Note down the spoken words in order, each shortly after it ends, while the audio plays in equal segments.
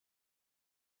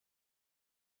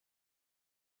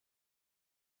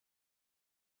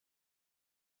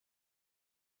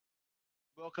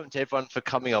welcome to everyone for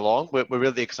coming along. We're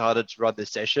really excited to run this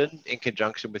session in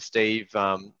conjunction with Steve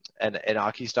and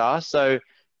Archistar. So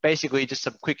basically just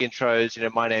some quick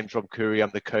intros. My name's Rob Curry.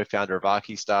 I'm the co-founder of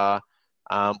Archistar.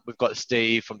 We've got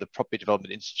Steve from the Property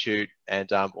Development Institute,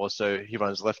 and also he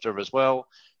runs Lefter as well.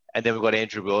 And then we've got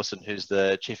Andrew Wilson, who's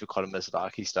the chief economist at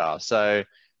Archistar. So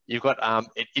you've got an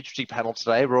interesting panel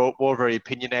today. We're all very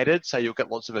opinionated, so you'll get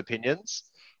lots of opinions.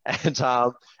 And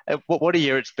what a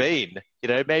year it's been.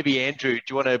 Maybe Andrew, do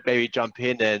you want to maybe jump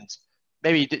in and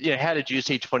maybe, how did you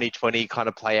see 2020 kind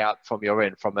of play out from your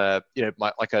end, from a,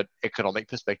 like an economic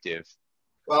perspective?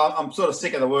 Well, I'm sort of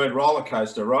sick of the word roller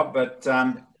coaster, Rob, but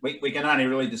we can only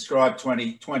really describe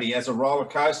 2020 as a roller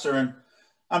coaster. And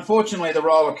unfortunately, the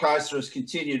roller coaster has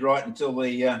continued right until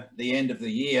the end of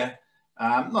the year.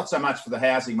 Not so much for the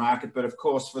housing market, but of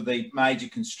course for the major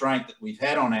constraint that we've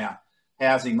had on our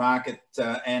housing market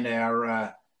and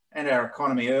our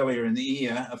economy earlier in the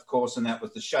year, of course, and that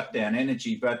was the shutdown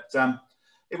energy. But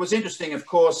it was interesting, of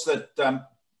course, that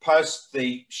post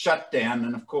the shutdown,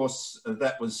 and of course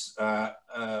that was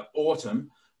autumn,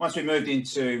 once we moved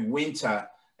into winter,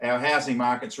 our housing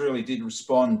markets really did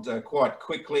respond quite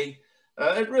quickly.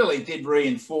 It really did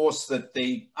reinforce that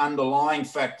the underlying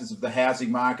factors of the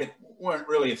housing market weren't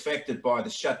really affected by the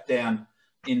shutdown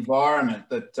environment.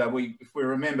 That if we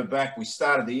remember back, we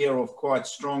started the year off quite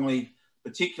strongly,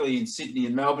 particularly in Sydney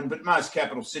and Melbourne, but most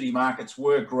capital city markets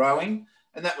were growing,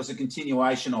 and that was a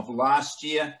continuation of last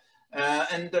year.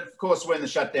 And of course, when the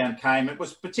shutdown came, it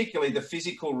was particularly the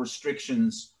physical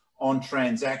restrictions on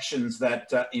transactions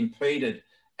that impeded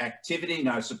activity.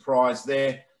 No surprise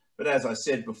there. But as I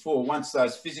said before, once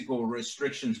those physical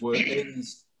restrictions were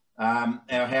eased,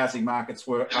 our housing markets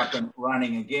were up and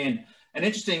running again. And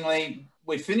interestingly,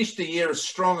 we finished the year as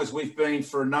strong as we've been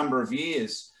for a number of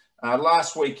years.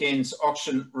 Last weekend's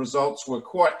auction results were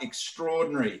quite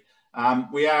extraordinary.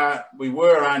 We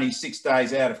were only 6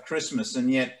 days out of Christmas,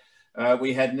 and yet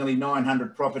we had nearly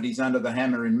 900 properties under the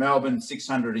hammer in Melbourne,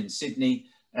 600 in Sydney,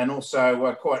 and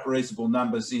also quite reasonable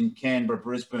numbers in Canberra,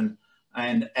 Brisbane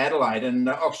and Adelaide. And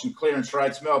auction clearance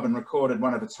rates, Melbourne recorded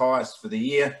one of its highest for the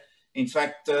year. In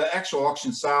fact, actual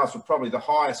auction sales were probably the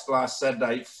highest last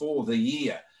Saturday for the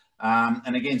year.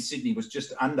 And again, Sydney was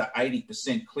just under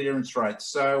 80% clearance rate.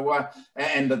 So,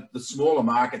 and the smaller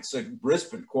markets,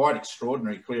 Brisbane, quite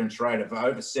extraordinary clearance rate of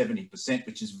over 70%,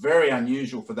 which is very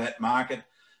unusual for that market.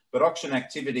 But auction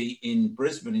activity in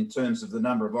Brisbane, in terms of the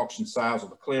number of auction sales or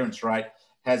the clearance rate,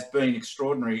 has been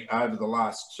extraordinary over the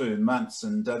last 2 months.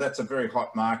 And that's a very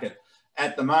hot market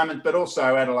at the moment, but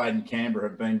also Adelaide and Canberra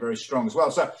have been very strong as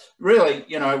well. So really,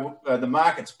 the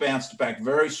market's bounced back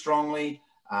very strongly.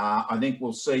 I think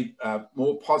we'll see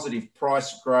more positive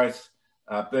price growth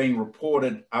being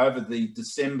reported over the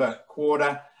December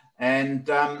quarter. And,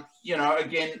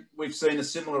 again, we've seen a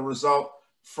similar result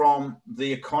from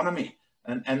the economy,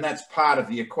 and that's part of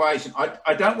the equation.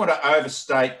 I don't want to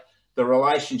overstate the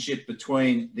relationship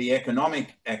between the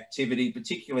economic activity,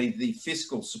 particularly the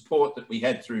fiscal support that we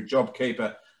had through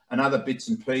JobKeeper and other bits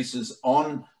and pieces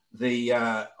on the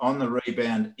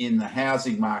rebound in the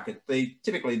housing market.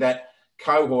 Typically that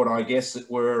cohort, I guess,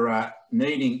 that were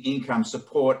needing income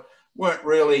support weren't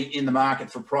really in the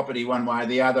market for property one way or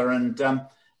the other. And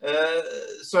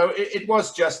so it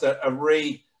was just a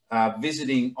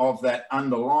revisiting of that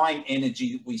underlying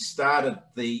energy that we started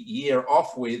the year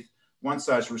off with once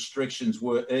those restrictions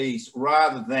were eased,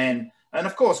 rather than, and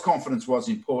of course, confidence was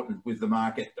important with the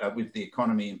market, with the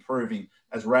economy improving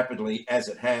as rapidly as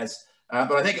it has.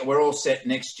 But I think we're all set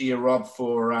next year, Rob,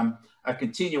 for a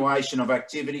continuation of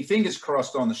activity. Fingers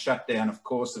crossed on the shutdown, of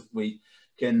course, that we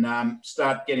can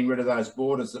start getting rid of those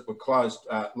borders that were closed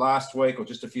last week or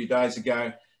just a few days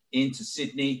ago into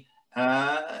Sydney.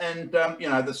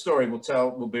 The story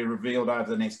will be revealed over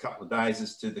the next couple of days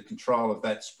as to the control of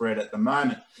that spread at the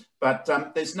moment. But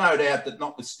there's no doubt that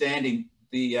notwithstanding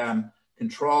the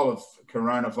control of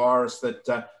coronavirus,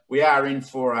 that we are in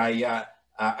for a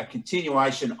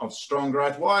continuation of strong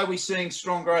growth. Why are we seeing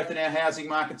strong growth in our housing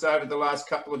markets over the last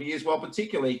couple of years? Well,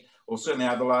 particularly, or certainly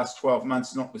over the last 12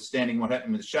 months, notwithstanding what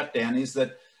happened with the shutdown, is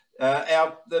that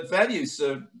the values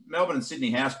of Melbourne and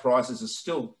Sydney house prices are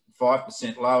still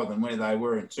 5% lower than where they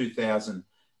were in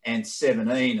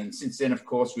 2017. And since then, of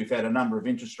course, we've had a number of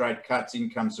interest rate cuts,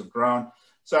 incomes have grown.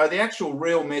 So the actual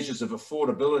real measures of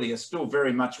affordability are still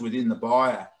very much within the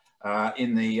buyer,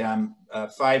 in the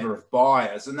favour of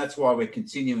buyers. And that's why we're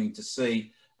continuing to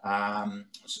see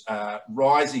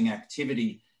rising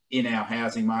activity in our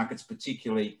housing markets,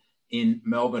 particularly in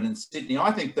Melbourne and Sydney.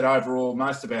 I think that overall,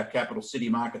 most of our capital city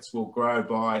markets will grow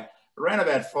by around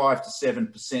about 5 to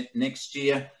 7% next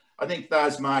year. I think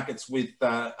those markets with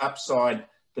upside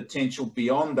potential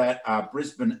beyond that are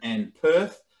Brisbane and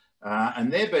Perth.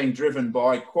 And they're being driven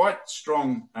by quite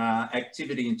strong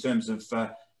activity in terms of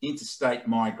interstate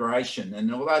migration.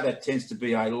 And although that tends to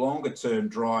be a longer-term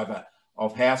driver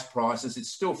of house prices,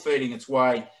 it's still feeding its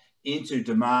way into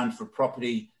demand for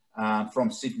property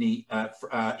from Sydney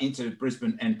into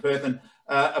Brisbane and Perth. And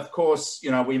of course,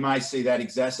 we may see that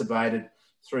exacerbated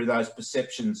through those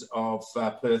perceptions of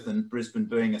Perth and Brisbane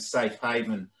being a safe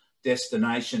haven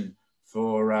destination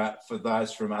for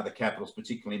those from other capitals,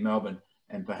 particularly Melbourne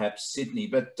and perhaps Sydney.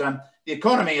 But the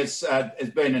economy has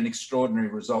been an extraordinary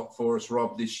result for us,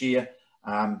 Rob, this year.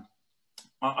 I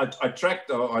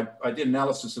did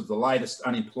analysis of the latest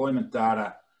unemployment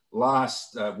data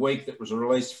last week that was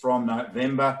released from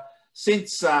November.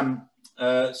 Since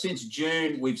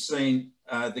June, we've seen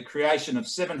the creation of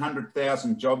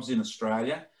 700,000 jobs in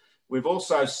Australia. We've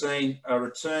also seen a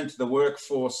return to the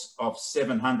workforce of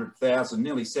 700,000,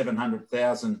 nearly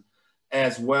 700,000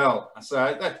 as well.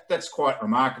 So that's quite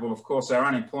remarkable. Of course, our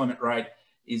unemployment rate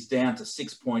is down to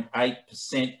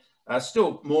 6.8%.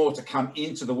 Still more to come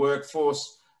into the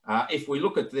workforce. If we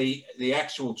look at the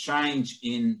actual change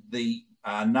in the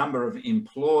number of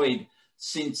employed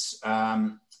since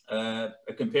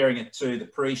comparing it to the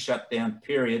pre-shutdown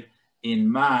period in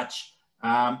March,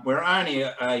 we're only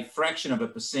a fraction of a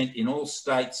percent in all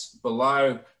states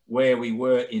below where we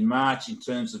were in March in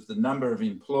terms of the number of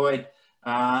employed,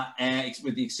 and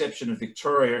with the exception of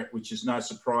Victoria, which is no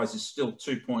surprise, is still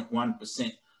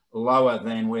 2.1% lower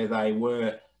than where they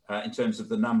were in terms of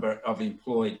the number of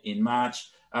employed in March.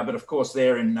 But of course,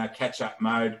 they're in catch-up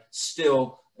mode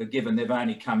still, given they've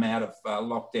only come out of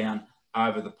lockdown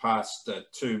over the past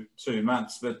two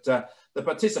months. But the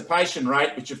participation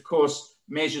rate, which of course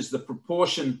measures the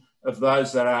proportion of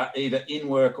those that are either in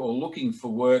work or looking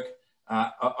for work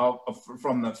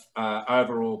from the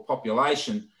overall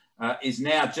population, is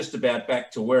now just about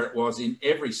back to where it was in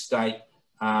every state,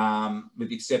 with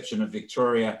the exception of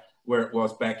Victoria, where it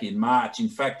was back in March. In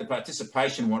fact, the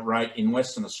participation rate in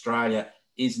Western Australia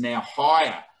is now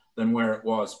higher than where it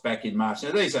was back in March.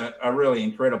 Now, these are really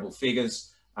incredible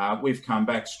figures. We've come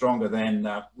back stronger than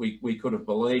we could have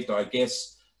believed, I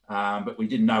guess, but we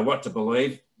didn't know what to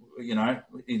believe,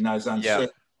 in those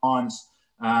uncertain times.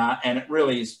 And it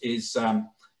really is the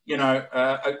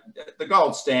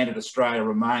gold standard Australia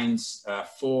remains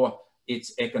for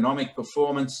its economic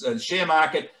performance. The share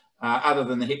market, other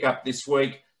than the hiccup this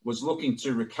week, was looking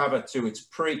to recover to its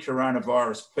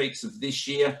pre-coronavirus peaks of this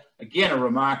year. Again, a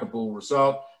remarkable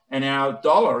result. And our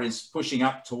dollar is pushing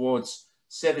up towards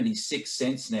 76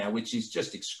 cents now, which is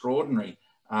just extraordinary.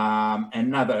 And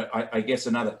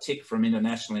another tick from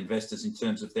international investors in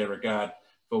terms of their regard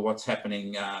for what's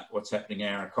happening in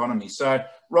our economy. So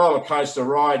roller coaster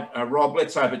ride, Rob.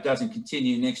 Let's hope it doesn't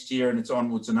continue next year and it's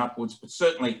onwards and upwards. But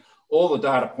certainly all the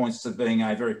data points to being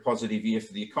a very positive year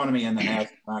for the economy and the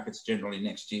housing markets generally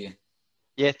next year.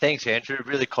 Yeah, thanks, Andrew.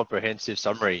 Really comprehensive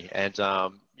summary, and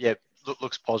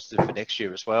looks positive for next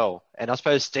year as well. And I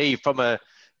suppose, Steve, from a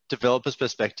developer's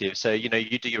perspective, so you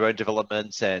do your own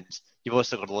developments, and you've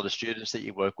also got a lot of students that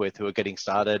you work with who are getting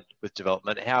started with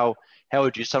development. How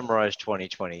would you summarize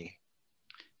 2020?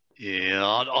 Yeah,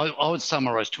 I would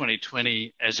summarize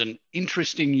 2020 as an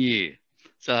interesting year.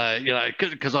 So,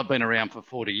 because I've been around for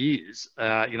 40 years,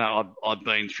 I've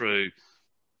been through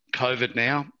COVID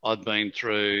now, I've been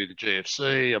through the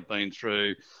GFC, I've been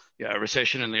through a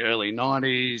recession in the early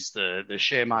 90s, the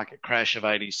share market crash of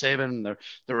 87,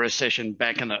 the recession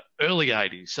back in the early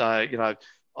 80s. So,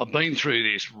 I've been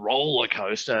through this roller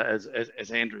coaster,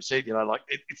 as Andrew said,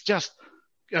 it's just,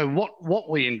 what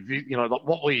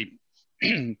we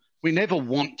we never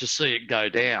want to see it go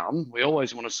down. We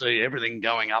always want to see everything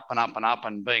going up and up and up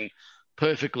and being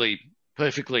perfectly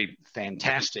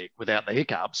fantastic without the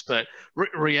hiccups. But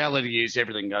reality is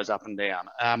everything goes up and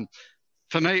down.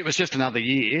 For me, it was just another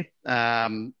year.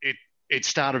 It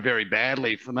started very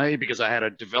badly for me because I had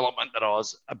a development that I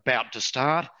was about to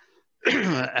start.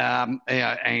 And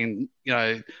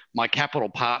my capital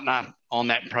partner on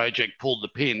that project pulled the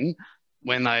pin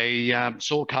when they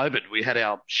saw COVID. We had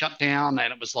our shutdown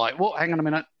and it was like, well, hang on a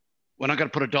minute. We're not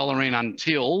going to put $1 in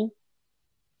until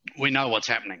we know what's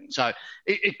happening. So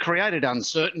it created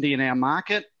uncertainty in our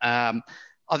market. I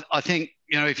think,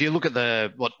 if you look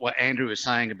at what Andrew was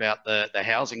saying about the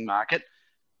housing market,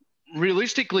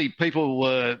 realistically, people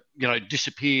were,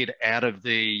 disappeared out of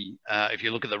the, if you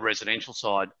look at the residential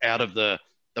side, out of the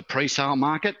pre-sale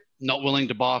market, not willing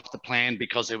to buy off the plan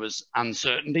because there was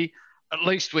uncertainty. At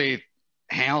least with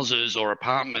houses or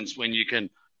apartments, when you can,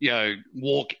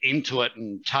 walk into it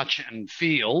and touch it and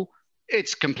feel,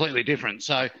 it's completely different.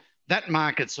 So that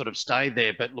market sort of stayed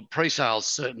there, but look, pre-sales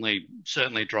certainly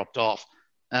dropped off.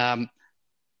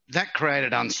 That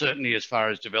created uncertainty as far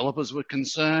as developers were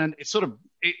concerned.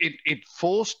 It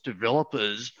forced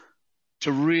developers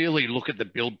to really look at the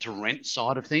build to rent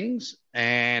side of things.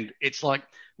 And it's like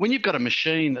when you've got a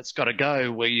machine that's got to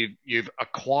go where you've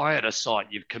acquired a site,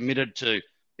 you've committed to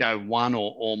one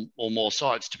or more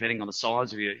sites, depending on the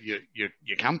size of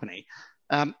your company,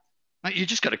 mate, you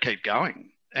just got to keep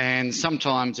going. And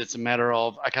sometimes it's a matter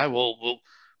of, okay, well,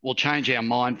 we'll change our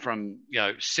mind from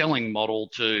selling model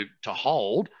to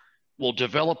hold. We'll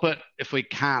develop it. If we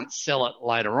can't sell it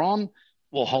later on,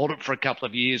 we'll hold it for a couple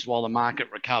of years while the market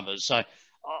recovers. So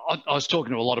I was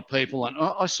talking to a lot of people, and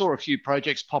I saw a few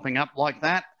projects popping up like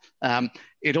that.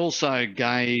 It also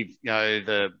gave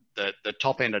the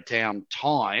top end of town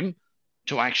time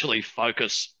to actually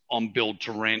focus on build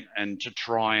to rent and to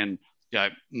try and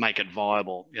make it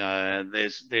viable.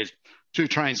 There's two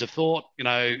trains of thought.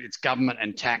 It's government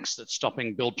and tax that's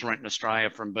stopping build to rent in Australia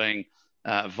from being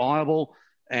viable,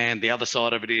 and the other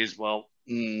side of it is, well,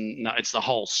 no, it's the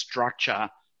whole structure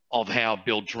of how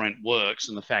build to rent works,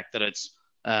 and the fact that it's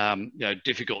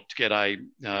difficult to get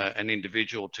an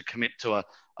individual to commit to a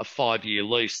 5-year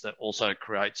lease that also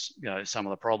creates some of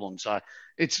the problems. So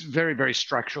it's very, very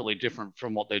structurally different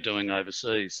from what they're doing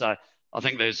overseas. So I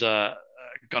think there's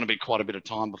going to be quite a bit of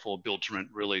time before build to rent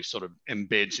really sort of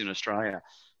embeds in Australia.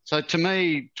 So to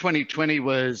me, 2020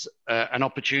 was an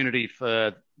opportunity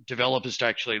for developers to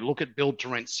actually look at build to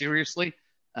rent seriously.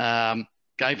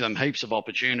 Gave them heaps of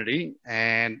opportunity,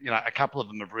 and a couple of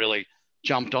them have really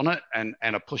jumped on it and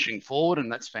are pushing forward,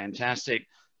 and that's fantastic.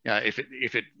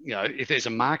 If there's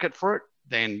a market for it,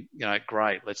 then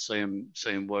great. Let's see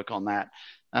them work on that.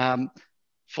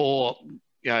 For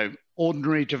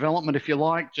ordinary development, if you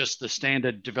like, just the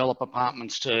standard develop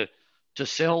apartments to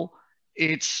sell,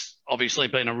 it's obviously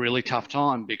been a really tough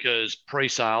time because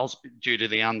pre-sales, due to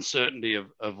the uncertainty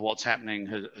of what's happening,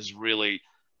 have really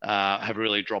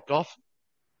dropped off.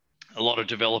 A lot of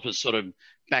developers sort of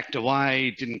backed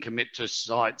away, didn't commit to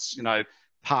sites,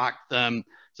 parked them.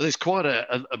 So there's quite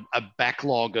a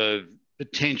backlog of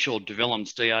potential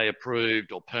developments, DA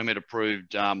approved or permit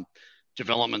approved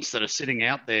developments that are sitting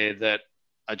out there that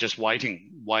are just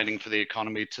waiting for the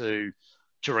economy to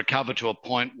recover to a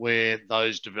point where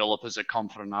those developers are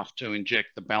confident enough to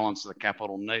inject the balance of the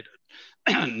capital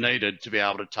needed to be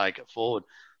able to take it forward.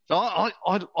 So I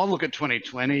look at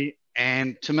 2020,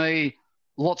 and to me,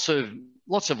 lots of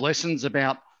lessons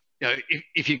about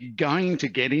if you're going to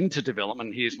get into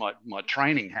development. Here's my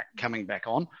training hat coming back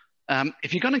on.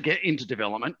 If you're going to get into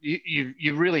development,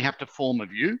 you really have to form a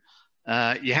view.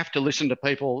 You have to listen to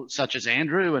people such as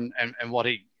Andrew and what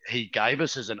he gave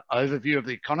us as an overview of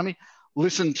the economy.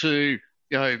 Listen to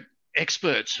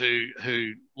experts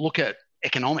who look at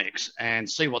economics and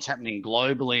see what's happening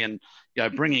globally, and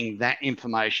bringing that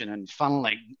information and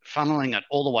funneling it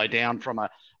all the way down from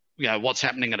what's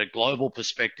happening at a global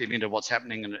perspective into what's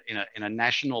happening in a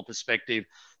national perspective,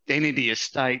 then into your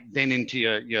state, then into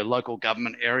your local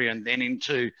government area, and then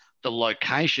into the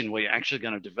location where you're actually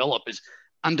going to develop, is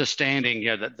understanding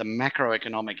the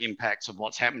macroeconomic impacts of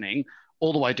what's happening,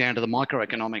 all the way down to the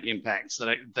microeconomic impacts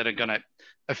that are going to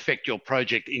affect your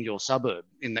project in your suburb,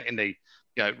 in the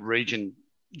region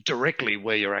directly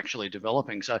where you're actually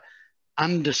developing. So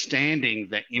understanding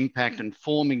the impact and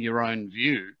forming your own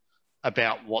view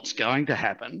about what's going to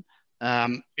happen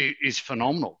is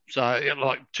phenomenal. So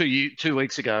like 2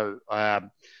 weeks ago, I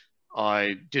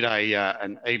did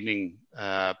an evening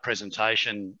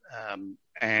presentation,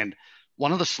 and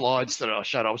one of the slides that I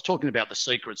showed, I was talking about the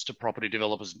secrets to property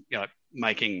developers,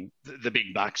 making the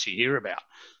big bucks you hear about.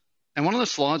 And one of the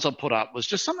slides I put up was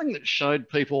just something that showed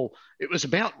people, it was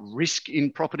about risk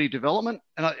in property development.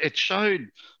 And it showed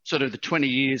sort of the 20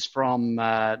 years from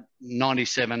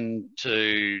 97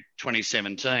 to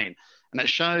 2017. And it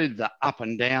showed the up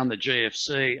and down, the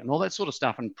GFC and all that sort of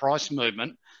stuff, and price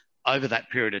movement over that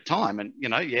period of time. And,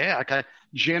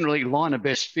 generally line of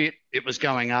best fit, it was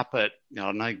going up at, I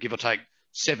don't know, give or take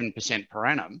 7% per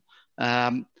annum.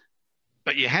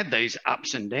 But you had these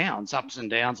ups and downs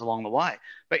along the way.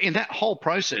 But in that whole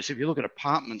process, if you look at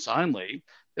apartments only,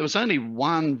 there was only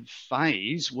one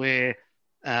phase where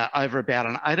over about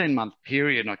an 18-month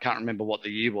period, and I can't remember what the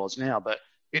year was now, but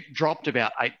it dropped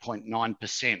about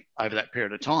 8.9% over that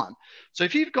period of time. So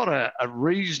if you've got a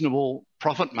reasonable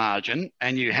profit margin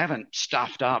and you haven't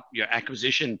stuffed up your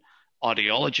acquisition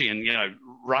ideology and,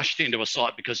 rushed into a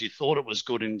site because you thought it was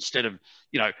good instead of,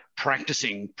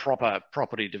 practicing proper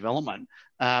property development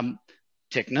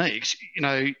techniques,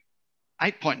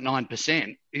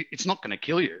 8.9%, it's not going to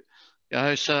kill you.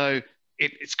 So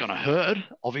it's going to hurt,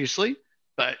 obviously,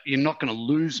 but you're not going to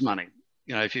lose money,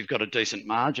 if you've got a decent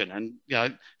margin.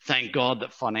 And, thank God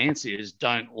that financiers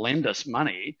don't lend us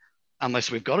money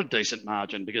unless we've got a decent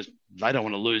margin, because they don't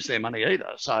want to lose their money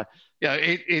either. So,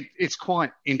 it's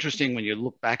quite interesting when you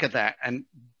look back at that. And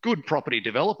good property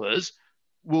developers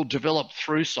will develop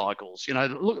through cycles.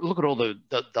 Look at all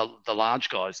the large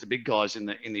guys, the big guys in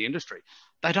the industry.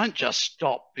 They don't just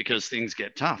stop because things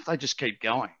get tough. They just keep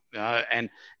going, and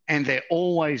they're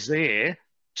always there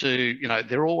to,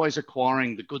 they're always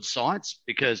acquiring the good sites,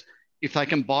 because if they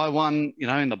can buy one,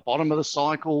 in the bottom of the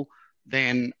cycle,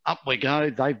 then up we go.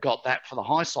 They've got that for the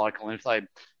high cycle. And if they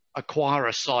acquire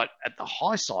a site at the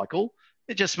high cycle,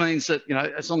 it just means that,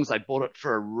 as long as they bought it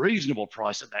for a reasonable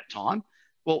price at that time,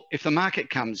 well, if the market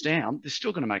comes down, they're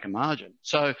still going to make a margin.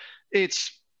 So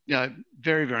it's,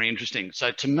 very, very interesting.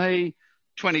 So to me,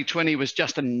 2020 was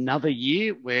just another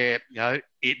year where,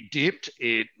 it dipped,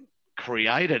 it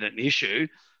created an issue.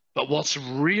 But what's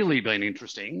really been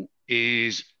interesting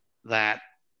is that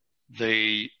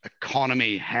the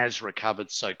economy has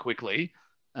recovered so quickly,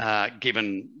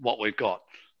 given what we've got.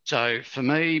 So for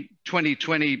me,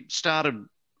 2020 started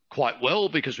quite well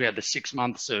because we had the 6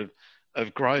 months of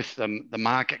growth, the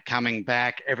market coming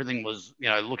back, everything was,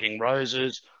 looking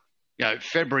roses.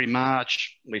 February,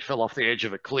 March, we fell off the edge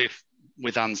of a cliff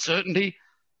with uncertainty.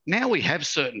 Now we have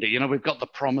certainty. We've got the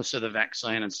promise of the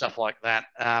vaccine and stuff like that,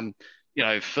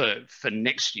 for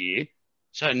next year.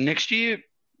 So next year,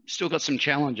 still got some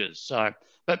challenges. So,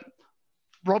 but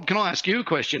Rob, can I ask you a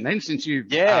question then, since you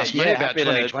asked me about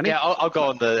 2020? I'll go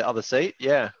on the other seat.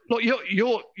 Yeah. Look,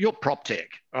 you're prop tech,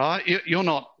 right? You're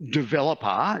not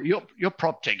developer. You're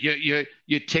prop tech. You're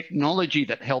technology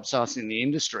that helps us in the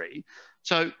industry.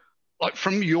 So, like,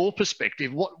 from your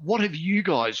perspective, what have you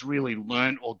guys really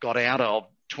learned or got out of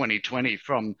 2020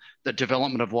 from the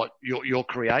development of what you're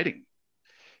creating?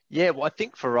 Yeah, well, I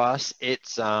think for us,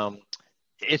 it's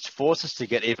forced us to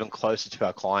get even closer to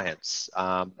our clients,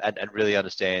 and really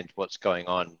understand what's going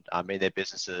on in their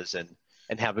businesses,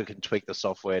 and how we can tweak the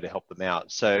software to help them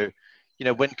out. So,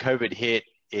 when COVID hit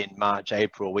in March,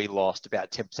 April, we lost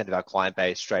about 10% of our client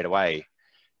base straight away.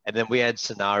 And then we had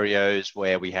scenarios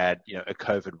where we had, a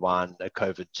COVID 1, a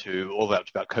COVID 2, all the way up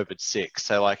to about COVID 6.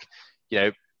 So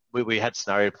we had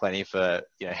scenario planning for,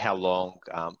 how long,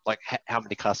 how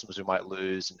many customers we might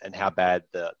lose, and how bad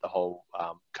the whole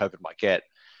COVID might get.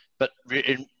 But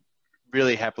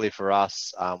really happily for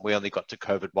us, we only got to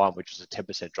COVID 1, which was a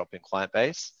 10% drop in client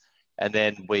base. And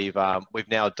then we've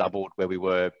now doubled where we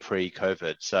were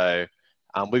pre-COVID. So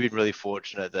we've been really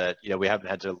fortunate that, we haven't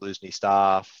had to lose any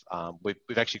staff.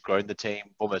 We've actually grown the team,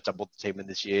 almost doubled the team in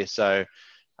this year. So,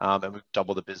 and we've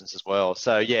doubled the business as well.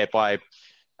 So yeah, I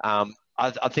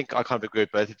think I kind of agree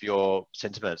with both of your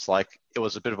sentiments. Like, it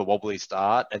was a bit of a wobbly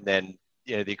start, and then,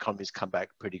 the economy's come back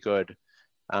pretty good.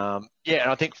 And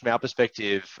I think from our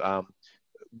perspective,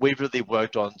 we've really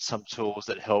worked on some tools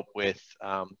that help with,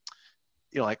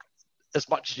 as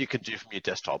much as you can do from your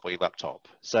desktop or your laptop.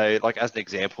 So, as an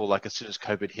example, as soon as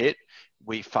COVID hit,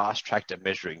 we fast-tracked a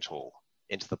measuring tool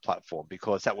into the platform,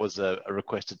 because that was a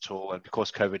requested tool. And because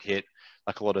COVID hit,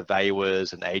 a lot of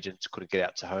valuers and agents couldn't get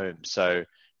out to homes. So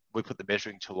we put the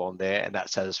measuring tool on there, and that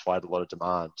satisfied a lot of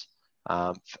demand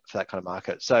for that kind of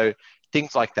market. So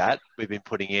things like that we've been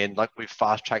putting in, we've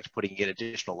fast-tracked putting in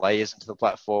additional layers into the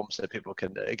platform so people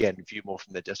can, again, view more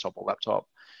from their desktop or laptop.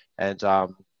 And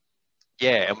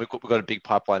and we've got a big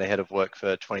pipeline ahead of work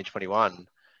for 2021.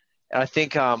 And I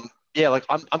think, I'm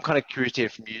kind of curious to hear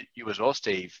from you as well,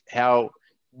 Steve, how,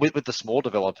 with the small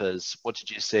developers, what did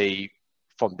you see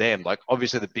from them?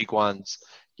 Obviously the big ones,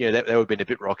 they would have been a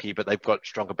bit rocky, but they've got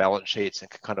stronger balance sheets and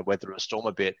can kind of weather a storm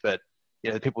a bit. But,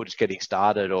 the people just getting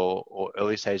started or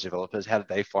early stage developers, how did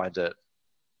they find it?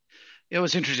 It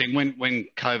was interesting when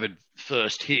COVID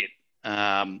first hit,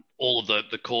 all of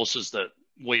the courses that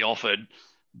we offered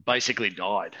basically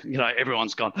died.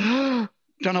 Everyone's gone,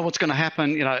 don't know what's going to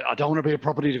happen. I don't want to be a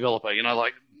property developer,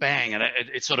 bang. And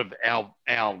it's sort of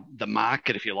the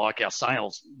market, if you like, our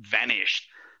sales vanished.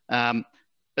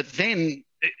 But then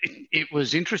it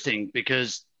was interesting,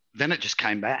 because then it just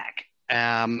came back.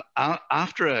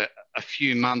 After a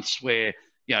few months where,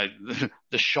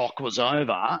 the shock was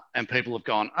over and people have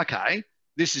gone, okay,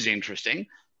 this is interesting.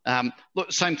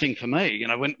 Look, same thing for me.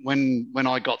 When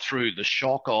I got through the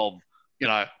shock of,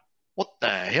 what the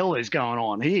hell is going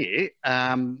on here?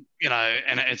 And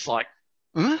it's like,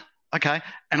 huh? Okay.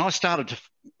 And I started to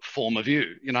form a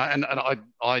view, and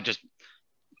I just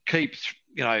keep,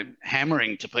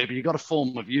 hammering to people, you've got to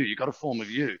form a view. You've got to form a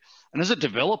view. And as a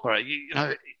developer,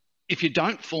 if you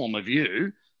don't form a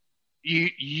view,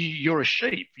 you're a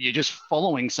sheep. You're just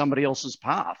following somebody else's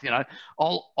path.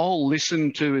 I'll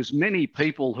listen to as many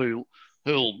people who'll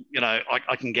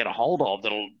I can get a hold of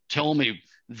that'll tell me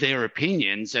their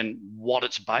opinions and what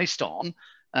it's based on.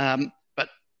 But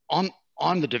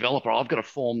I'm the developer. I've got to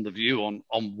form the view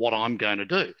on what I'm going to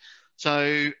do.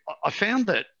 So I found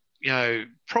that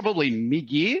probably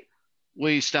mid-year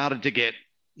we started to get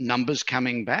numbers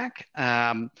coming back.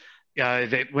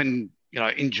 That when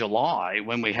in July,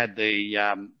 when we had the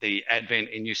advent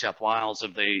in New South Wales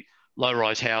of the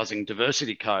low-rise housing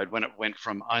diversity code, when it went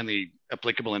from only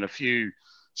applicable in a few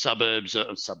suburbs,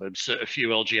 a few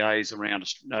LGAs around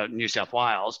New South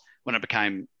Wales, when it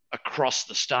became across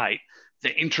the state,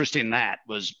 the interest in that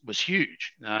was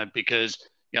huge, because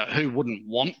who wouldn't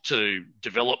want to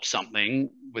develop something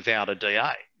without a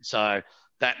DA? So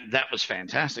that was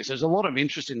fantastic. So there's a lot of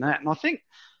interest in that, and I think,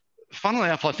 funnily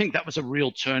enough, I think that was a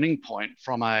real turning point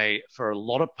for a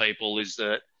lot of people, is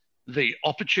that the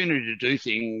opportunity to do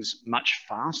things much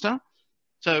faster.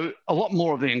 So a lot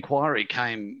more of the inquiry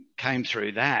came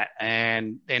through that,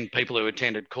 and then people who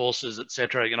attended courses,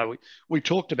 etc. We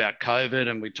talked about COVID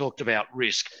and we talked about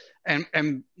risk, and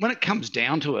when it comes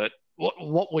down to it,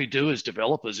 what we do as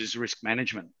developers is risk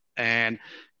management, and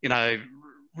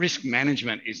risk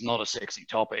management is not a sexy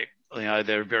topic.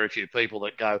 There are very few people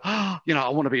that go, I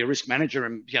want to be a risk manager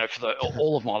and for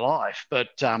all of my life. But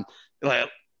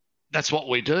that's what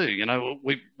we do.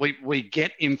 We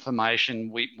get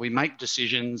information, we make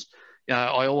decisions.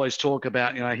 I always talk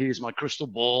about, here's my crystal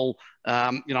ball.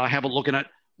 I have a look at it.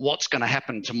 What's going to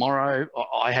happen tomorrow?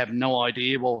 I have no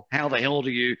idea. Well, how the hell do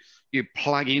you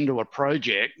plug into a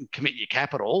project and commit your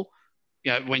capital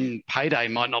when payday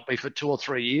might not be for 2 or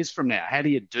 3 years from now? How do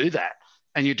you do that?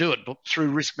 And you do it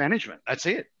through risk management. That's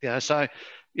it. So,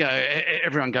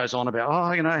 everyone goes on about,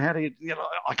 how do you,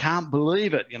 I can't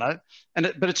believe it,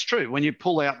 but it's true. When you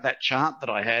pull out that chart that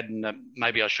I had, and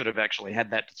maybe I should have actually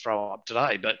had that to throw up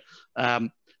today, but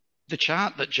the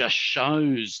chart that just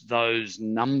shows those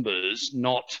numbers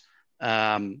not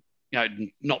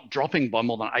dropping by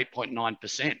more than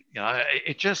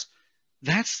 8.9%,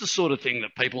 that's the sort of thing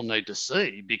that people need to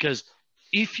see, because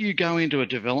if you go into a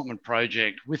development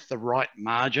project with the right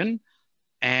margin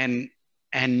and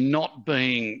not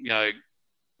being,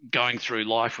 going through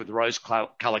life with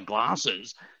rose-colored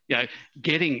glasses,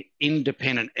 getting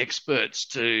independent experts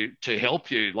to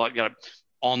help you, like,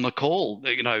 on the call,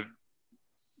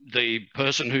 the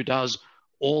person who does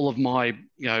all of my,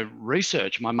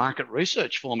 research, my market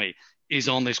research for me, is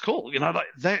on this call.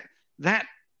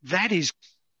 That is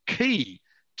key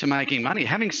to making money.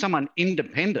 Having someone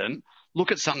independent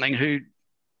look at something who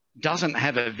doesn't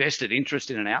have a vested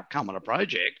interest in an outcome on a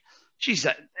project, geez,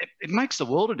 it makes the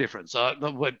world of difference.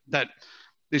 That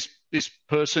this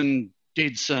person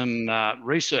did some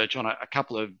research on a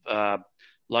couple of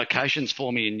locations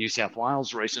for me in New South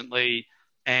Wales recently,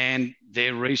 and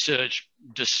their research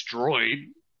destroyed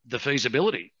the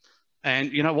feasibility.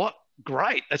 And you know what?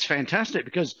 Great. That's fantastic,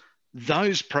 because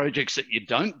those projects that you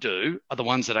don't do are the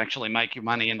ones that actually make you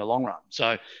money in the long run.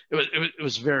 So it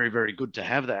was very, very good to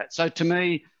have that. So to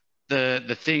me,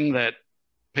 the thing that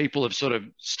people have sort of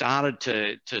started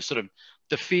to sort of,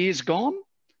 the fear's gone.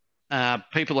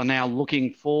 People are now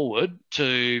looking forward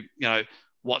to,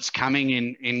 what's coming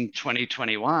in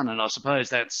 2021. And I suppose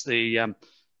that's the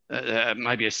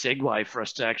maybe a segue for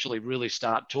us to actually really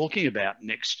start talking about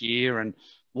next year and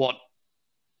what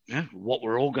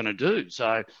we're all going to do.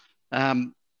 So,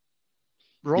 Rob,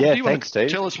 do you want to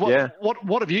tell us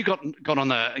what have you got on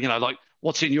the,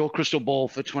 what's in your crystal ball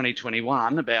for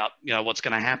 2021 about, what's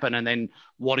going to happen, and then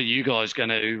what are you guys going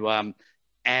to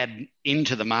add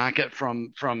into the market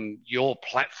from your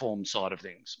platform side of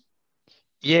things?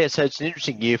 Yeah, so it's an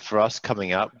interesting year for us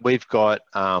coming up. We've got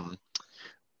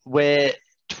where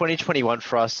 2021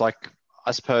 for us, like,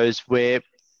 I suppose we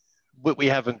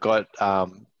haven't got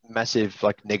massive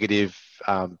negative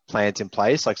plans in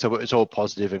place, so it's all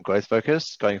positive and growth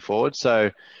focused going forward.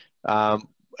 So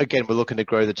again, we're looking to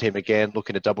grow the team again,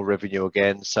 looking to double revenue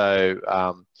again.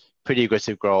 So pretty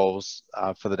aggressive goals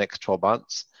for the next 12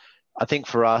 months. I think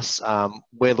for us,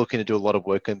 we're looking to do a lot of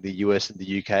work in the US and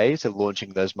the UK, so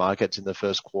launching those markets in the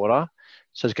first quarter.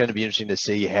 So it's going to be interesting to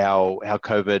see how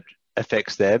COVID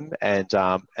affects them and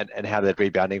how they're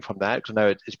rebounding from that, because I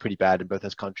know it's pretty bad in both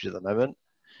those countries at the moment.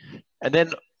 And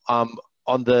then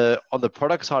on the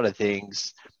product side of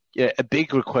things, a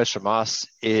big request from us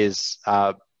is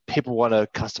people want to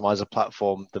customize a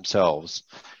platform themselves.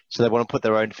 So they want to put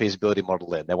their own feasibility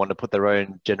model in. They want to put their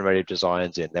own generative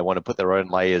designs in. They want to put their own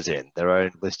layers in, their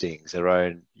own listings, their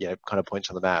own kind of points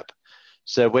on the map.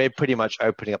 So we're pretty much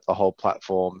opening up the whole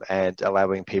platform and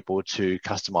allowing people to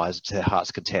customize it to their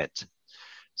heart's content.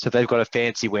 So if they've got a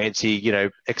fancy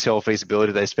wancy, Excel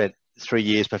feasibility they spent 3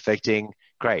 years perfecting,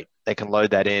 great. They can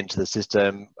load that into the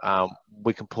system.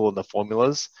 We can pull in the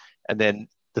formulas, and then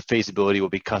the feasibility will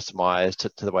be customized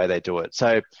to the way they do it.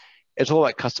 So it's all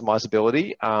about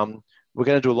customizability. We're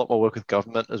going to do a lot more work with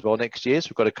government as well next year. So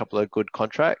we've got a couple of good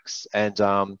contracts, and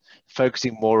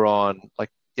focusing more on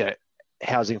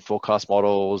housing forecast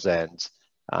models and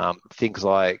things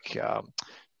like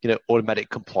automatic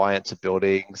compliance of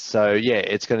buildings. So yeah,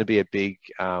 it's going to be a big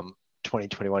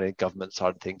 2021 in government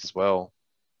side of things as well.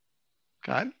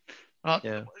 Okay.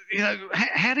 Yeah.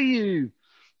 How do you?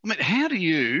 One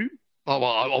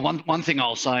thing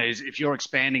I'll say is if you're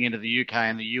expanding into the UK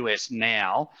and the US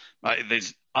now,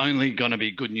 there's only going to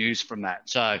be good news from that.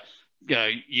 So,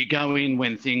 you go in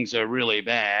when things are really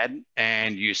bad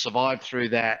and you survive through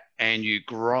that and you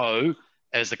grow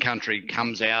as the country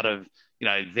comes out of,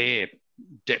 their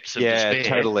depths of despair. Yeah,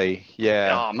 totally.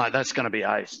 Yeah. Oh, mate, that's going to be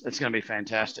ace. That's going to be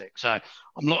fantastic. So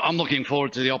I'm looking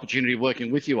forward to the opportunity of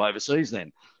working with you overseas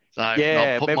then. So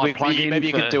yeah, maybe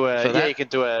you can do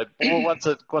once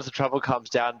the travel comes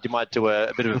down, you might do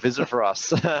a bit of a visit for us.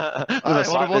 What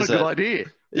a good idea.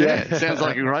 Yeah, sounds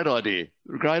like a great idea.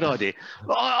 Great idea.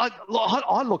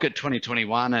 I look at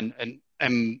 2021 and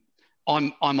I'm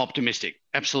optimistic,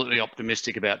 absolutely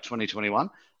optimistic about 2021.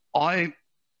 I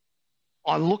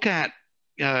look at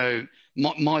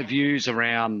my views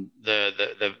around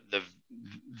the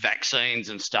vaccines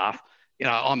and stuff.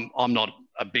 I'm not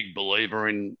a big believer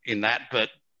in that, but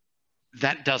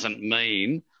that doesn't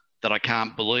mean that I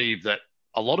can't believe that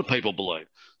a lot of people believe.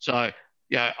 So,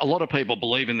 a lot of people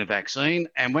believe in the vaccine.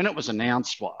 And when it was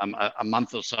announced a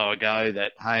month or so ago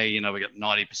that, hey, we got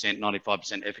 90%,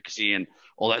 95% efficacy and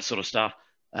all that sort of stuff,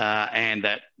 and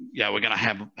that, we're going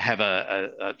to have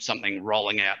a something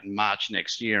rolling out in March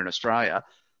next year in Australia,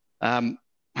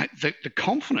 the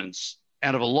confidence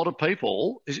out of a lot of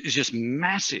people is just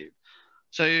massive.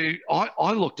 So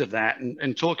I looked at that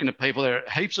and talking to people, there are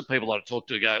heaps of people that I talk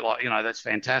to go like, that's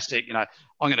fantastic. I'm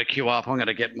going to queue up. I'm going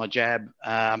to get my jab.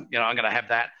 I'm going to have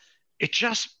that. It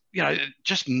just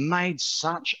made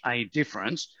such a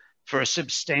difference for a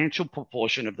substantial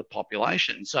proportion of the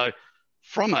population. So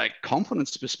from a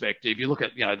confidence perspective, you look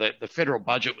at, the federal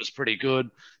budget was pretty good.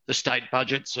 The state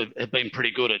budgets have been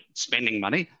pretty good at spending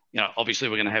money. Obviously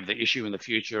we're going to have the issue in the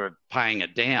future of paying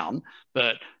it down,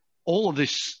 but all of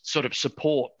this sort of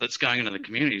support that's going into the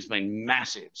community has been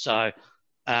massive. So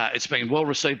it's been well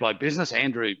received by business.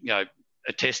 Andrew,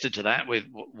 attested to that with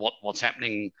what's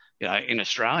happening, in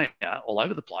Australia all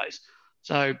over the place.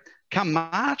 So come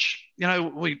March,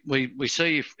 we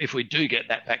see if we do get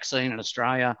that vaccine in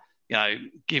Australia,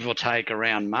 give or take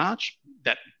around March,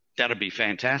 that'd be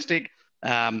fantastic.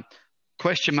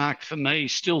 Question mark for me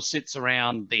still sits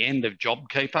around the end of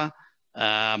JobKeeper.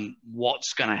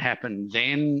 What's going to happen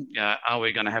then? Are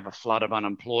we going to have a flood of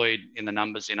unemployed in the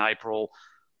numbers in April?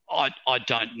 I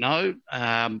don't know.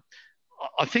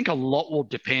 I think a lot will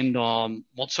depend on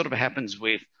what sort of happens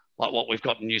with like what we've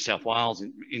got in New South Wales,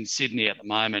 in Sydney at the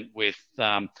moment, with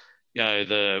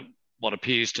what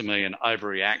appears to me an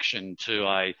overreaction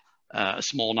to a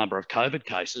small number of COVID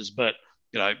cases, but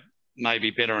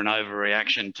maybe better an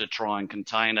overreaction to try and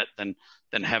contain it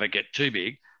than have it get too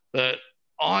big. But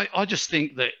I just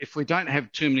think that if we don't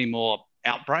have too many more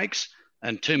outbreaks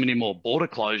and too many more border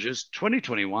closures,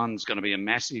 2021 is going to be a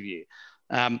massive year.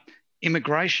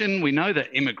 Immigration, we know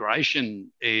that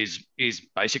immigration is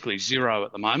basically zero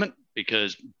at the moment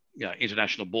because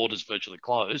international borders virtually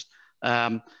closed.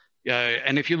 And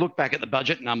if you look back at the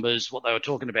budget numbers, what they were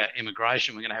talking about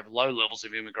immigration, we're going to have low levels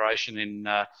of immigration in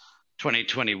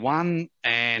 2021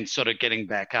 and sort of getting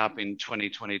back up in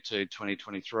 2022,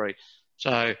 2023.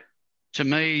 So to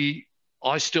me,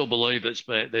 I still believe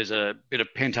there's a bit of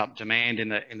pent-up demand in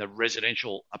the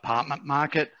residential apartment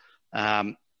market.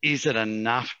 Is it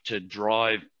enough to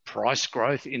drive price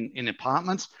growth in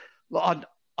apartments? Well,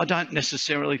 I don't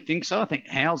necessarily think so. I think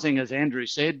housing, as Andrew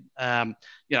said,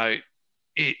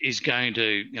 is going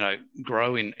to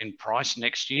grow in price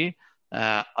next year.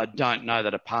 I don't know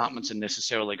that apartments are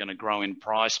necessarily going to grow in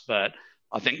price, but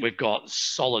I think we've got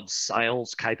solid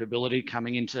sales capability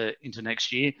coming into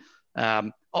next year.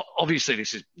 Obviously,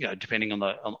 this is depending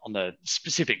on the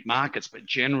specific markets, but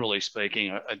generally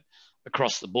speaking,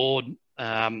 across the board,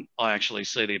 I actually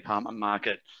see the apartment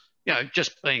market,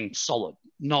 just being solid,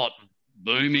 not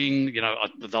booming.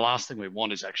 The last thing we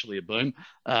want is actually a boom.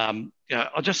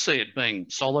 I just see it being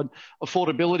solid.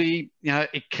 Affordability,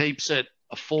 it keeps it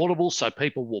affordable, so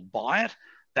people will buy it.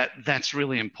 that's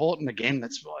really important. Again,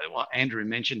 that's what Andrew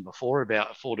mentioned before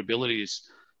about affordability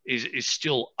is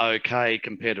still okay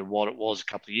compared to what it was a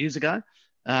couple of years ago.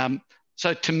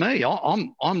 So to me,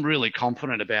 I'm really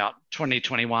confident about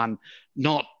 2021,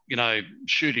 not, you know,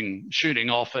 shooting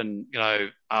off and, you know,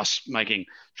 us making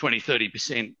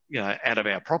 20-30%, you know, out of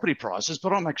our property prices,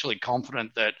 but I'm actually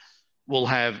confident that we'll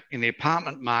have in the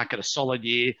apartment market a solid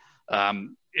year.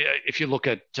 If you look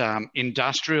at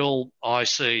industrial, I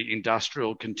see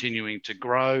industrial continuing to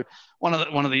grow. One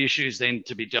of the issues then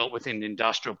to be dealt with in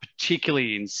industrial,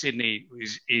 particularly in Sydney,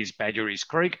 is Badgerys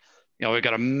Creek. You know, we've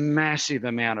got a massive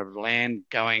amount of land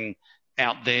going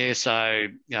out there, so,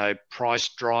 you know, price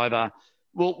driver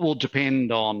will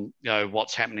depend on, you know,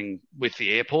 what's happening with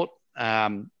the airport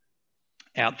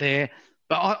out there.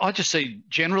 But I just see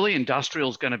generally industrial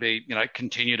is going to be, you know,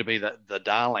 continue to be the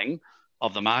darling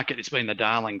of the market. It's been the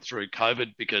darling through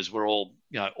COVID because we're all,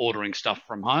 you know, ordering stuff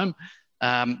from home.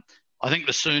 I think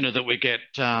the sooner that we get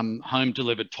home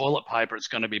delivered toilet paper, it's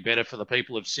going to be better for the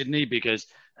people of Sydney, because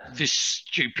this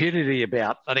stupidity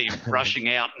about rushing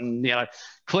out and, you know,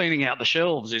 cleaning out the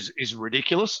shelves is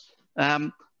ridiculous.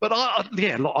 But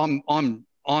I'm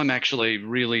actually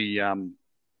really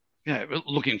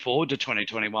looking forward to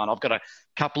 2021. I've got a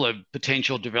couple of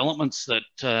potential developments that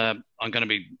I'm going to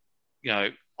be, you know,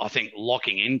 I think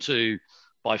locking into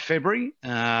by February,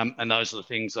 and those are the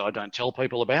things that I don't tell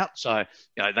people about. So,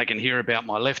 you know, they can hear about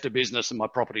my Lefter business and my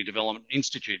Property Development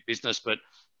Institute business, but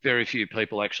very few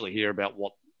people actually hear about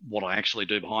what I actually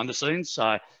do behind the scenes.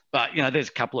 So, but, you know, there's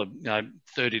a couple of, you know,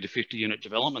 30 to 50 unit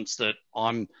developments that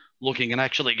I'm looking and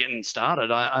actually getting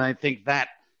started. I think that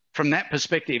from that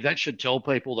perspective, that should tell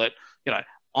people that, you know,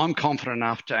 I'm confident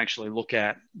enough to actually look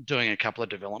at doing a couple of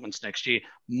developments next year,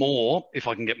 more if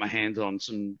I can get my hands on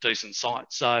some decent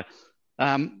sites. So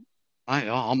I'm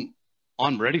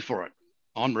ready for it.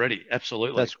 I'm ready.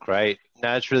 Absolutely. That's great.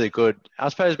 No, it's really good. I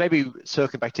suppose maybe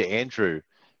circling back to Andrew.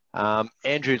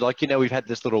 Andrew, like, you know, we've had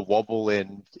this little wobble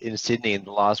in Sydney in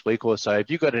the last week or so. Have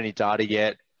you got any data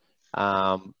yet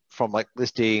from like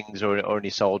listings or any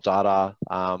sold data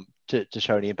to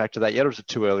show any impact of that yet, or is it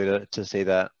too early to see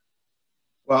that?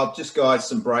 Well, just guys,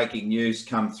 some breaking news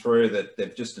come through that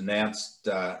they've just announced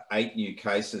 8 new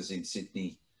cases in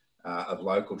Sydney of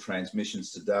local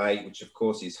transmissions today, which of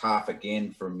course is half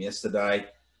again from yesterday.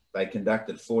 They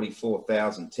conducted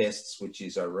 44,000 tests, which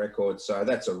is a record. So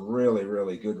that's a really,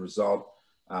 really good result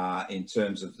in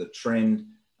terms of the trend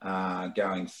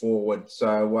going forward.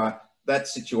 So that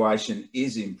situation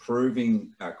is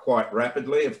improving quite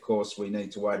rapidly. Of course, we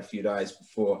need to wait a few days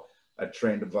before a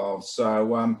trend evolves.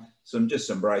 So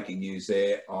some breaking news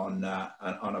there on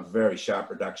a very sharp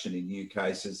reduction in new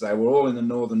cases. They were all in the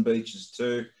Northern Beaches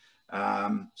too.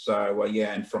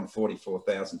 Yeah, and from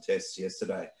 44,000 tests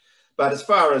yesterday. But as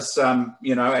far as,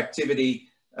 you know, activity,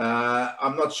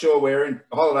 I'm not sure we're in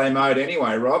holiday mode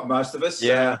anyway, Rob, most of us.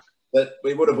 Yeah. That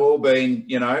we would have all been,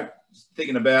 you know,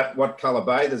 thinking about what colour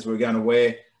bathers we're going to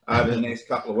wear over the next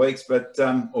couple of weeks, but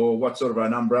or what sort of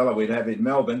an umbrella we'd have in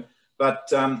Melbourne.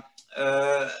 But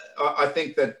I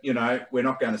think that, you know, we're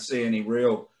not going to see any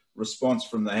real response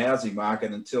from the housing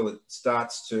market until it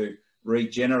starts to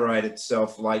regenerate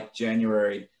itself late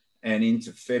January and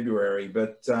into February.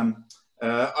 But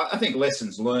I think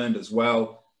lessons learned as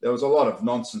well. There was a lot of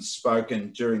nonsense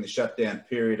spoken during the shutdown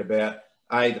period about,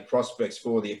 the prospects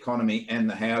for the economy and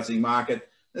the housing market.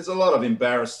 There's a lot of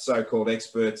embarrassed so-called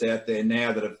experts out there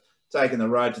now that have taken the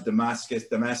road to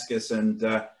Damascus and,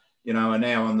 you know, are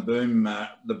now on the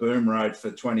boom road for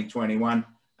 2021.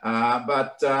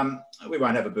 But we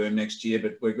won't have a boom next year,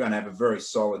 but we're going to have a very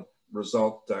solid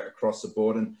result across the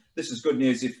board. And this is good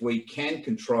news if we can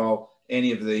control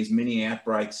any of these mini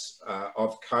outbreaks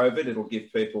of COVID. It'll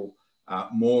give people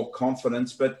more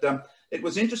confidence. But it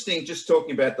was interesting just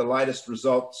talking about the latest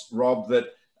results, Rob, that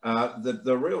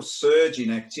the real surge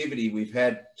in activity we've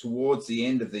had towards the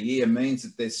end of the year means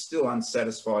that there's still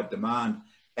unsatisfied demand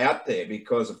out there,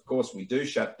 because of course we do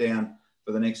shut down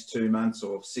for the next 2 months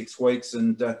or 6 weeks,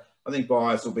 and I think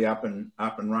buyers will be up and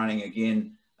running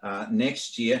again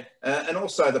next year. And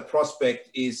also the prospect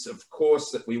is, of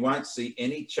course, that we won't see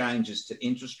any changes to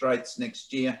interest rates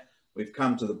next year. We've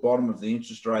come to the bottom of the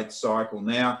interest rate cycle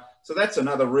now. So that's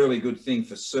another really good thing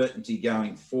for certainty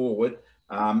going forward.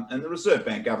 And the Reserve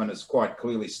Bank Governor has quite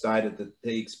clearly stated that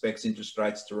he expects interest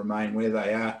rates to remain where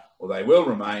they are, or they will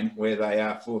remain where they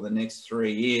are for the next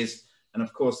 3 years. And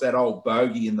of course, that old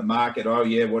bogey in the market, oh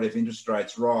yeah, what if interest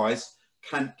rates rise,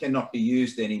 cannot be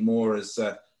used anymore as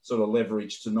sort of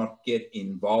leverage to not get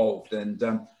involved. And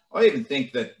I even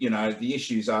think that, you know, the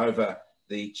issues over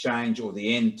the change or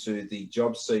the end to the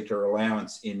job seeker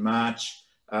allowance in March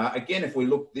Again, if we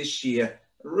look this year,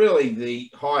 really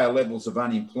the higher levels of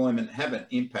unemployment haven't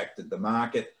impacted the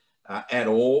market at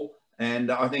all.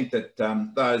 And I think that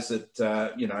those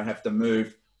that, you know, have to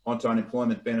move onto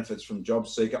unemployment benefits from job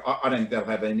seeker, I don't think they'll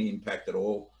have any impact at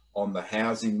all on the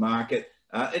housing market.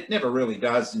 It never really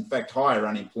does. In fact, higher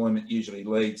unemployment usually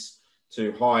leads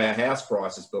to higher house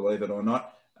prices, believe it or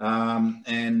not.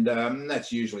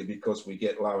 That's usually because we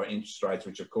get lower interest rates,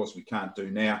 which of course we can't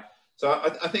do now. So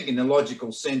I think in the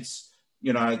logical sense,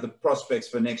 you know, the prospects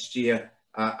for next year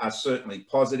are certainly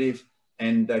positive.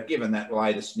 And given that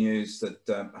latest news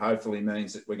that hopefully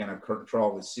means that we're going to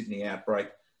control the Sydney outbreak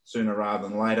sooner rather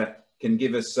than later, can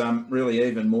give us really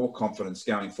even more confidence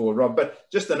going forward, Rob. But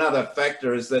just another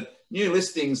factor is that new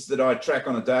listings that I track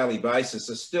on a daily basis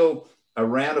are still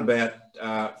around about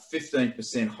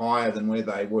 15% higher than where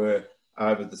they were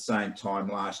over the same time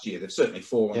last year. They've certainly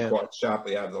fallen quite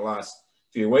sharply over the last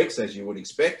few weeks, as you would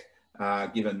expect,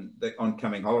 given the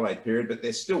oncoming holiday period, but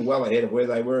they're still well ahead of where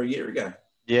they were a year ago.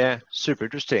 Yeah, super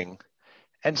interesting.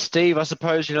 And Steve, I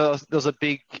suppose, you know, there was a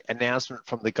big announcement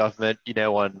from the government, you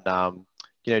know, on,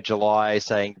 you know, July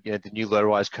saying, you know, the new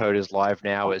motorised code is live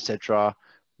now, etc.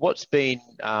 What's been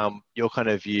your kind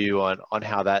of view on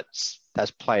how that's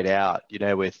played out, you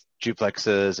know, with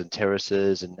duplexes and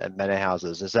terraces and manor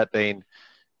houses? Has that been,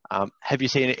 have you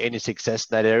seen any success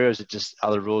in that area, or is it just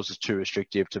other rules are too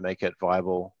restrictive to make it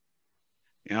viable?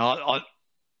 You know,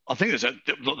 I think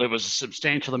there was a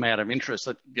substantial amount of interest.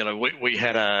 That, you know,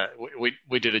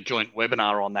 we did a joint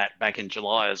webinar on that back in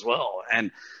July as well,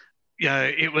 and you know,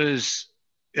 it was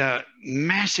a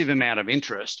massive amount of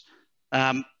interest.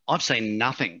 I've seen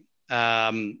nothing. You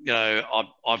know,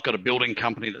 I've got a building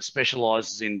company that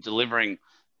specialises in delivering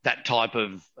that type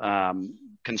of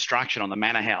construction on the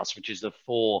manor house, which is the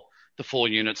four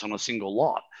units on a single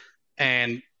lot.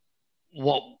 And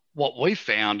what we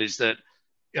found is that,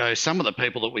 you know, some of the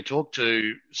people that we talk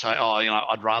to say, oh, you know,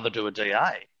 I'd rather do a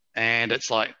DA. And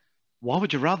it's like, why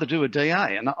would you rather do a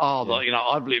DA? And, you know,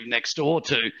 I've lived next door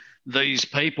to these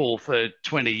people for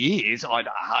 20 years. I'd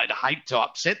hate to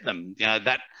upset them, you know,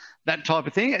 that type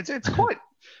of thing. It's quite,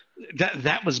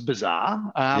 that was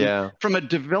bizarre. From a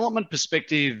development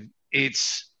perspective,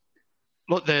 it's,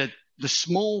 look, the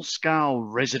small scale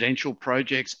residential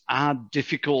projects are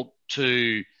difficult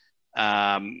to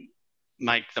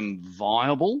make them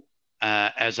viable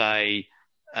as a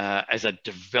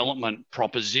development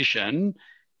proposition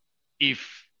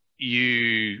if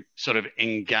you sort of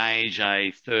engage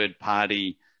a third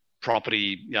party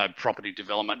property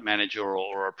development manager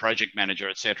or a project manager,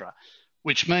 etc.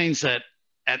 Which means that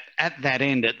at that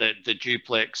end, at the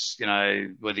duplex, you know,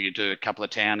 whether you do a couple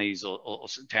of townies or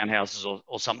townhouses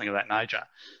or something of that nature,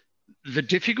 the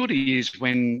difficulty is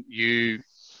when you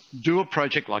do a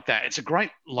project like that. It's a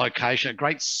great location, a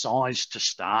great size to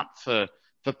start for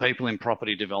people in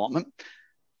property development.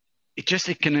 It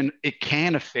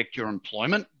can affect your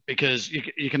employment, because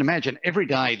you can imagine every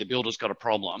day the builder's got a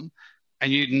problem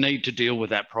and you need to deal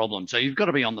with that problem. So you've got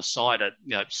to be on the site at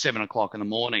 7 o'clock in the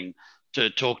morning to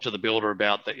talk to the builder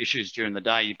about the issues during the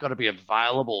day. You've got to be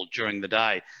available during the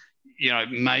day. You know,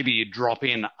 maybe you drop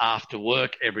in after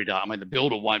work every day. I mean, the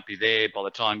builder won't be there by the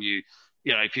time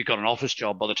if you've got an office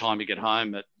job, by the time you get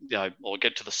home or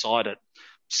get to the site at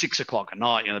 6 o'clock at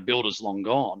night, the builder's long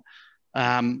gone.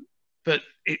 But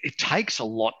it takes a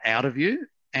lot out of you.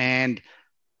 And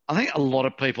I think a lot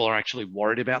of people are actually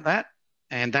worried about that.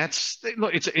 And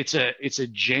it's a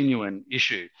genuine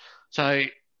issue. So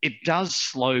it does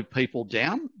slow people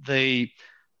down. The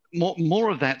more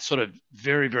of that sort of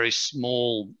very, very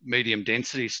small, medium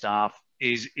density stuff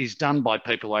is done by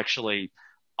people who actually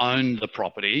own the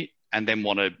property and then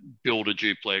want to build a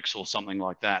duplex or something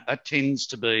like that. That tends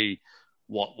to be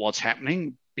what's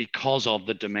happening because of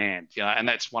the demand. And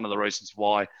that's one of the reasons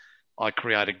why I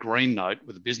created Green Note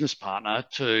with a business partner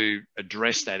to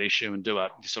address that issue and do a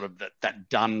sort of that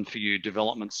done for you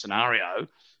development scenario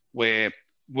where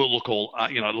we'll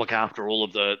look after all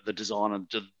of the design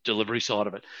and delivery side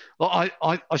of it. Well,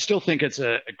 I still think it's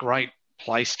a great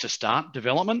place to start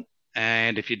development.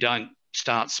 And if you don't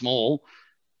start small,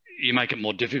 you make it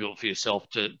more difficult for yourself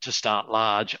to start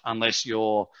large, unless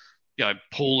you're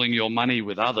pooling your money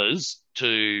with others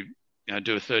to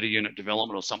do a 30-unit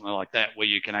development or something like that, where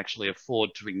you can actually afford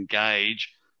to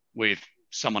engage with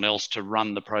someone else to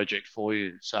run the project for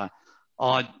you. So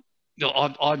I've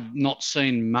not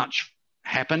seen much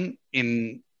happen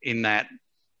in that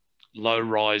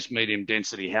low-rise,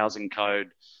 medium-density housing code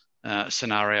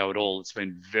scenario at all. It's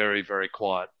been very, very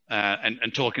quiet.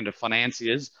 And talking to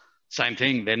financiers, same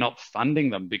thing. They're not funding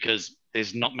them because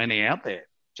there's not many out there.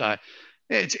 So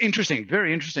it's interesting,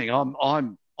 very interesting.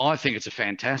 I'm I think it's a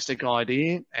fantastic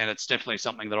idea, and it's definitely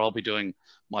something that I'll be doing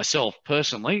myself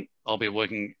personally. I'll be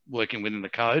working within the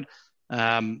code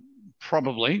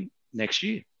probably next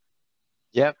year.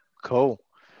 Yep, cool.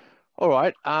 All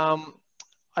right.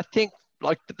 I think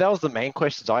like that was the main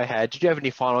questions I had. Did you have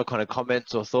any final kind of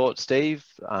comments or thoughts, Steve,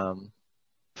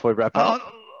 before we wrap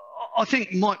up? I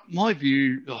think my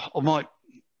view, or my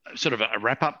sort of a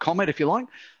wrap up comment, if you like.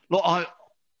 Look,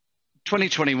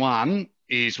 2021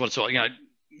 is what's all,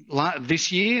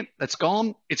 this year that's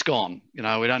gone. It's gone. We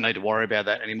don't need to worry about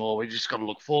that anymore. We just got to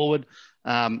look forward.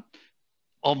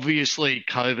 Obviously,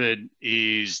 COVID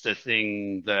is the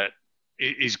thing that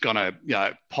is going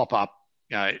to pop up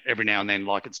every now and then,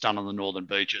 like it's done on the northern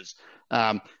beaches.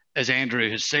 As Andrew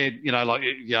has said,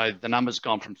 the number's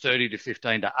gone from 30 to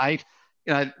 15 to 8.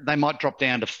 They might drop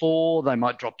down to 4. They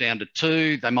might drop down to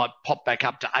 2. They might pop back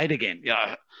up to 8 again.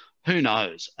 Who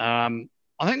knows? I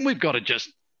think we've got to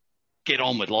just get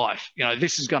on with life.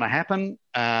 This is going to happen.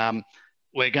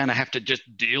 We're going to have to just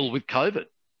deal with COVID.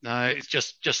 It's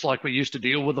just like we used to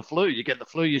deal with the flu. You get the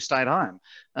flu, you stay at home.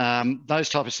 Those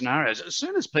type of scenarios. As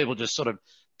soon as people just sort of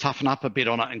toughen up a bit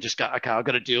on it and just go, okay, I've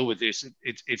got to deal with this.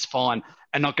 It's fine,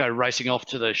 and not go racing off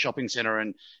to the shopping centre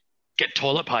and get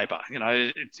toilet paper.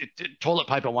 Toilet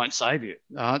paper won't save you.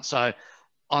 So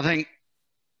I think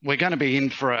we're going to be in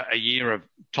for a year of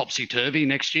topsy-turvy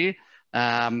next year.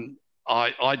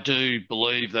 I do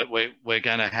believe that we're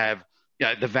going to have,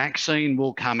 the vaccine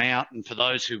will come out, and for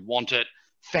those who want it,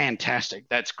 fantastic.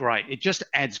 That's great. It just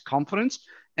adds confidence.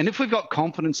 And if we've got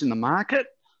confidence in the market,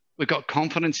 we've got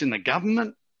confidence in the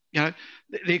government, the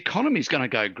economy is going to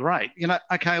go great.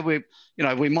 Okay,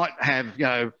 we might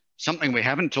have, something we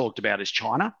haven't talked about is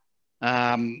China.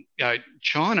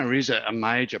 China is a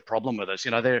major problem with us.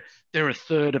 They're a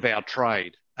third of our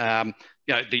trade. The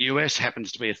US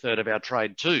happens to be a third of our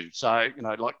trade too. So,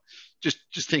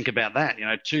 just think about that.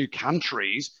 2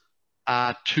 countries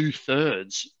are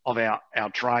 2/3 of our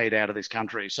trade out of this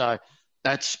country. So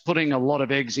that's putting a lot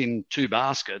of eggs in 2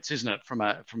 baskets, isn't it, from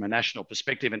a national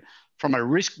perspective? And from a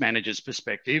risk manager's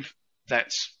perspective,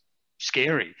 that's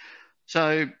scary.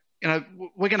 So,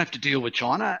 we're going to have to deal with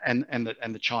China and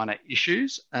the China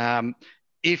issues.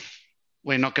 If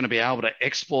we're not going to be able to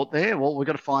export there, well, we've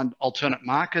got to find alternate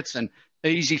markets. And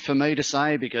easy for me to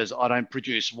say, because I don't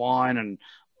produce wine and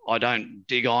I don't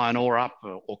dig iron ore up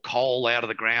or coal out of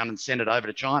the ground and send it over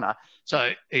to China.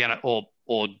 So,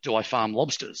 or do I farm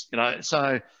lobsters?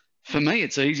 So for me,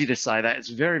 it's easy to say that. It's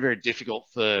very, very difficult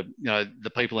for,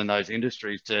 the people in those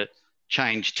industries to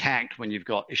change tact when you've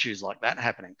got issues like that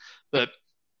happening. But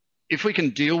if we can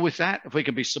deal with that, if we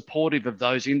can be supportive of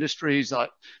those industries, like,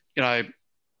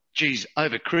 geez,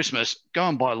 over Christmas, go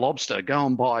and buy lobster, go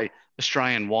and buy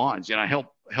Australian wines,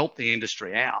 help the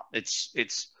industry out.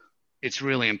 It's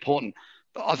really important.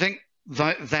 I think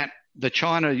that the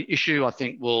China issue, I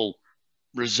think, will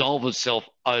resolve itself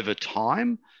over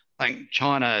time. I think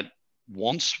China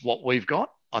wants what we've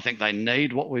got. I think they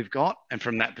need what we've got. And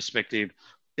from that perspective,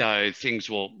 things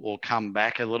will come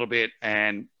back a little bit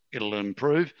and it'll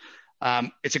improve.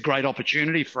 It's a great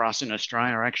opportunity for us in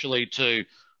Australia, actually, to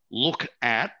look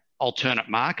at alternate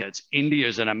markets. India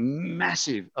is in a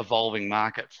massive evolving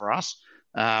market for us.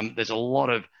 There's a lot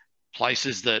of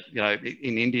places that,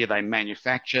 in India, they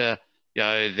manufacture,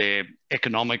 they're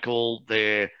economical,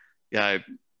 they're,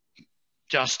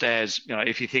 just as,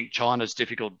 if you think China's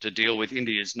difficult to deal with,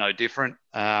 India is no different.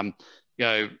 But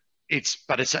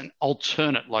it's an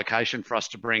alternate location for us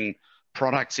to bring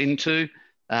products into.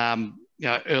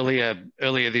 Earlier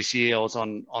this year, I was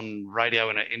on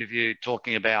radio in an interview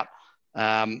talking about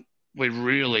we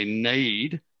really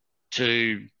need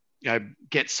to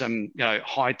get some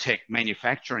high-tech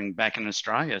manufacturing back in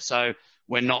Australia, so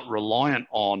we're not reliant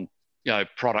on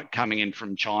product coming in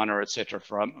from China, etc.,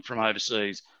 from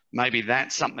overseas. Maybe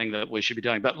that's something that we should be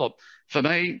doing. But look, for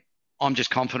me, I'm just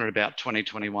confident about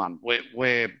 2021.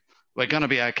 We're going to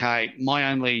be okay.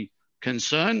 My only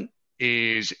concern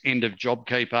is end of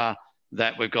JobKeeper,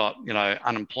 that we've got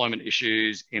unemployment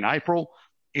issues in April.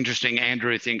 Interesting,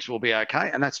 Andrew thinks we'll be okay,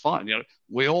 and that's fine.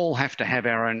 We all have to have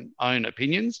our own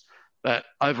opinions, but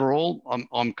overall,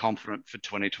 I'm confident for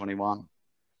 2021.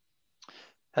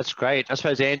 That's great. I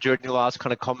suppose, Andrew, any last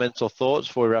kind of comments or thoughts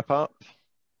before we wrap up?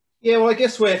 Yeah, well, I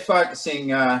guess we're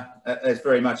focusing as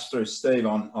very much through Steve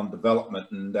on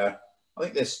development, and I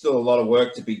think there's still a lot of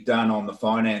work to be done on the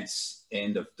finance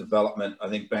end of development. I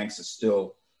think banks are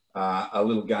still a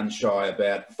little gun shy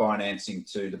about financing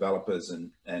to developers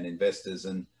and investors,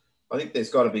 and I think there's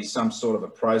got to be some sort of a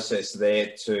process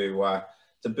there to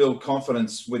build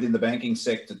confidence within the banking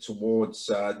sector towards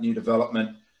new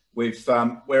development. we're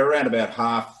around about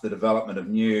half the development of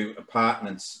new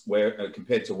apartments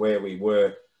compared to where we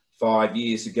were 5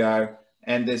 years ago.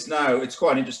 And it's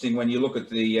quite interesting when you look at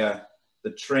the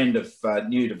trend of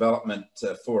new development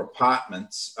for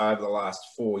apartments over the last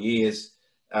 4 years.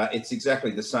 It's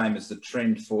exactly the same as the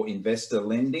trend for investor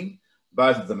lending.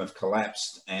 Both of them have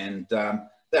collapsed, and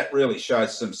that really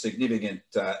shows some significant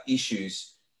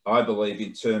issues, I believe,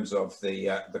 in terms of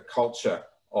the culture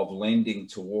of lending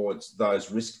towards those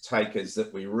risk takers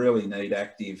that we really need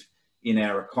active in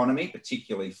our economy,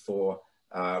 particularly for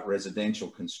residential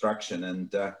construction.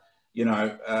 And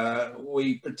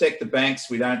we protect the banks.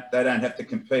 They don't have to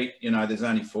compete. There's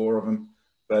only 4 of them,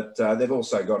 but they've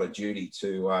also got a duty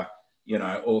to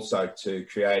also to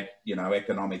create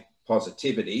economic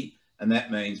positivity, and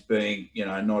that means being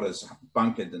not as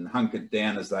bunkered and hunkered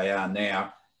down as they are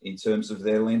now in terms of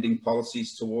their lending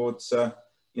policies towards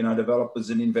developers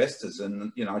and investors.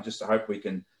 And I just hope we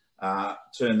can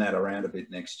turn that around a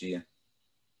bit next year.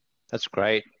 That's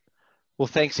great. Well,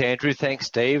 thanks, Andrew. Thanks,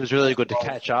 Steve. It was really good to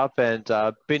catch up, and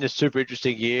been a super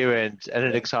interesting year and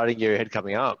an exciting year ahead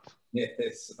coming up.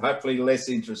 Yes, hopefully less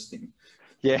interesting.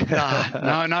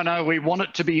 Yeah. No. We want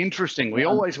it to be interesting. We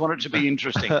always want it to be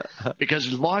interesting,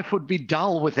 because life would be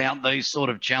dull without these sort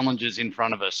of challenges in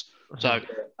front of us. So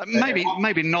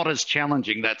maybe not as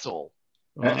challenging, that's all.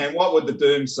 And what would the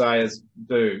doomsayers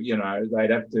do? They'd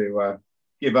have to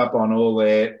give up on all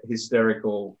their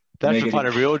hysterical. They have to find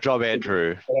a real job,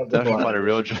 Andrew. They have to find a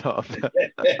real job.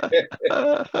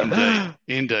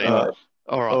 Indeed. All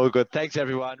right. All good. Thanks,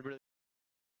 everyone.